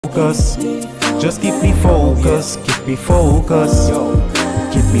focused. Just keep me focused, keep me focused.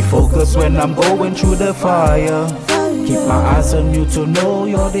 Keep me focused when I'm going through the fire. Keep my eyes on you to know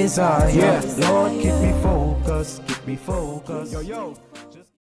your desire. Lord, keep me focused, keep me focused.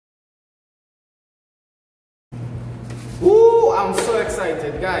 Ooh, I'm so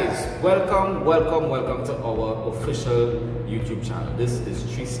excited, guys. Welcome to our official YouTube channel. This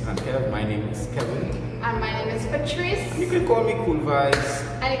is Tris and Kev. My name is Kevin. And my name is Patrice. You can call me Cool Vibes.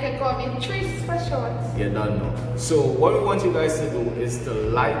 And you can call me Tris for short. You don't know. So what we want you guys to do is to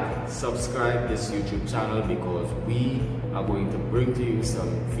like, subscribe this YouTube channel, because we are going to bring to you some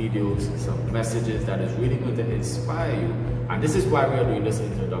videos, some messages that is really going to inspire you. And this is why we are doing this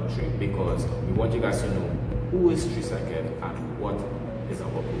introductory, because we want you guys to know who is Tris and Kev and what is our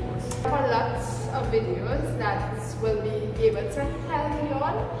purpose. We have lots of videos that will be able to help you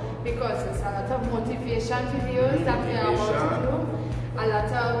all, because it's a lot of motivation videos that we are about to do. A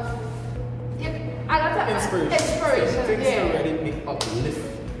lot of inspiration. Things to really make uplift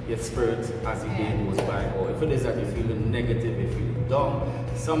your spirit as the day goes by, or if it is that you're feeling negative, you're feeling down,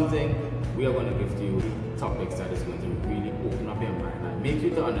 something, we are going to give to you topics that is going to really open up your mind and make you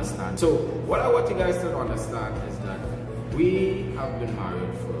to understand. So what I want you guys to understand is that we have been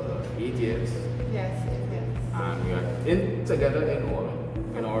married for 8 years. Yes, 8 years. And we are together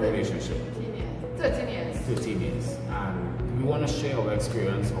in our relationship. 13 years. 13 years. And we want to share our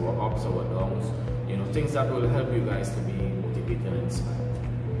experience, our ups, our downs, things that will help you guys to be motivated and inspired.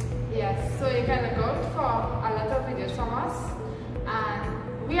 Yes, so you can look out for a lot of videos from us,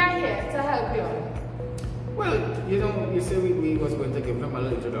 and we are here to help you all. Well, you say we was going to give them a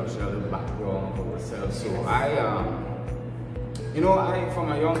little introduction, a little background of ourselves. So I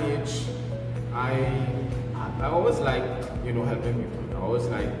from a young age, I always liked, helping people. I always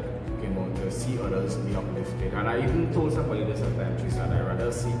liked, to see others be uplifted. And I even told somebody this at time, Tris, that I'd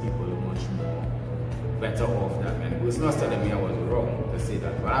rather see people much more better off than men. It was not telling me I was wrong to say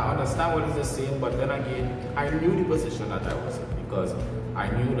that, but I understand what it's saying. But then again, I knew the position that I was in, because I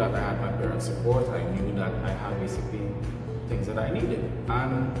knew that I had my parents' support. I knew that I had basically things that I needed,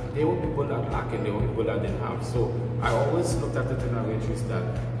 and there were people that lacked and there were people that didn't have. So I always looked at it in a way, Tris, that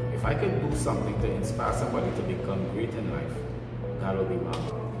if I could do something to inspire somebody to become great in life, that would be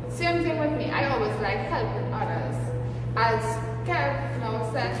mine. Same thing with me. I always like helping others. As Kevin now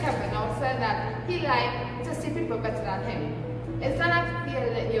said that he liked to see people better than him. It's not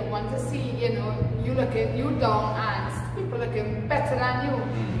like you want to see, you down and people looking better than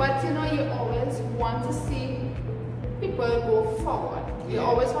you. But you always want to see people go forward. You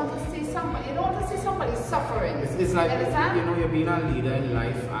always want to see somebody. You don't want to see somebody suffering. It's like you're being a leader in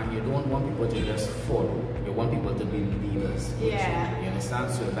life, and you don't want people to just follow. You want people to be leaders. Yeah. You understand?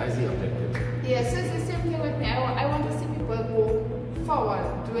 So that's the objective. Yes, it's the same thing with me. I want to see people go forward,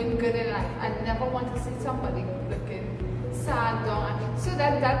 doing good in life. I never want to see somebody looking sad, down. So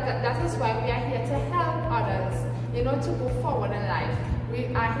that is why we are here to help others, to go forward in life. We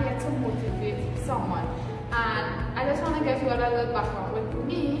are here to motivate someone. And I just want to give you a little background. With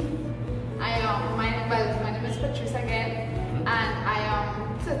me, my name is Patrice again, and I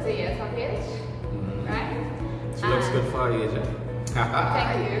am 30 years of age, right? She looks good for her age.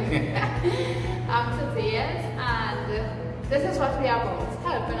 Thank you. I'm 30 years, and this is what we are about,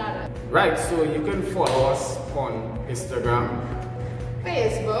 helping others. Right, so you can follow us on Instagram,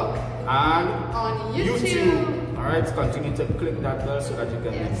 Facebook, and on YouTube. Alright, continue to click that bell so that you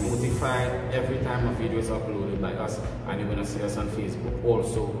can be notified every time a video is uploaded by us, and you're going to see us on Facebook,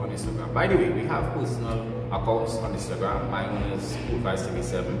 also on Instagram. By the way, we have personal accounts on Instagram. My one is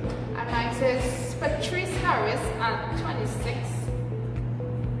CoolVibes7. And mine says Patrice Harris at 26.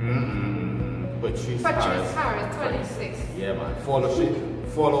 Patrice Harris 26. Yeah, man.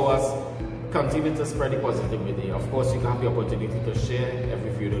 Follow us. Continue to spread the positivity. Of course, you can have the opportunity to share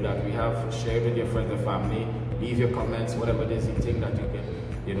every video that we have. Share it with your friends and family. Leave your comments, whatever it is you think that you can,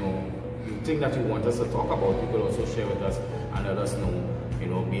 you think that you want us to talk about. You can also share with us and let us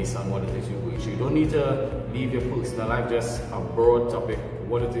know, based on what it is you're going through. You don't need to leave your personal life, just a broad topic,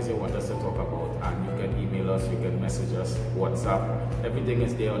 what it is you want us to talk about. And you can email us, you can message us, WhatsApp. Everything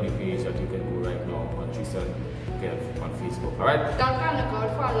is there on the page that you can go right now on Tris and Kev on Facebook. Alright? Don't look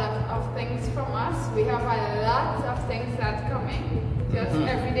out for a lot of things from us. We have a lot of things that's coming. Just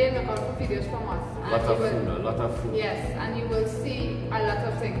every day look out for videos from us. A lot of food. Yes, and you will see a lot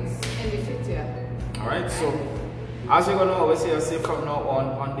of things in the future. Alright, so as we're gonna always say from now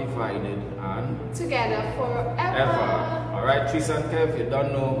on, undivided and together forever. Alright, Tris and Kev, you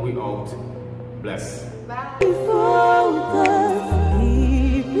don't know, we out. Bless. Bye.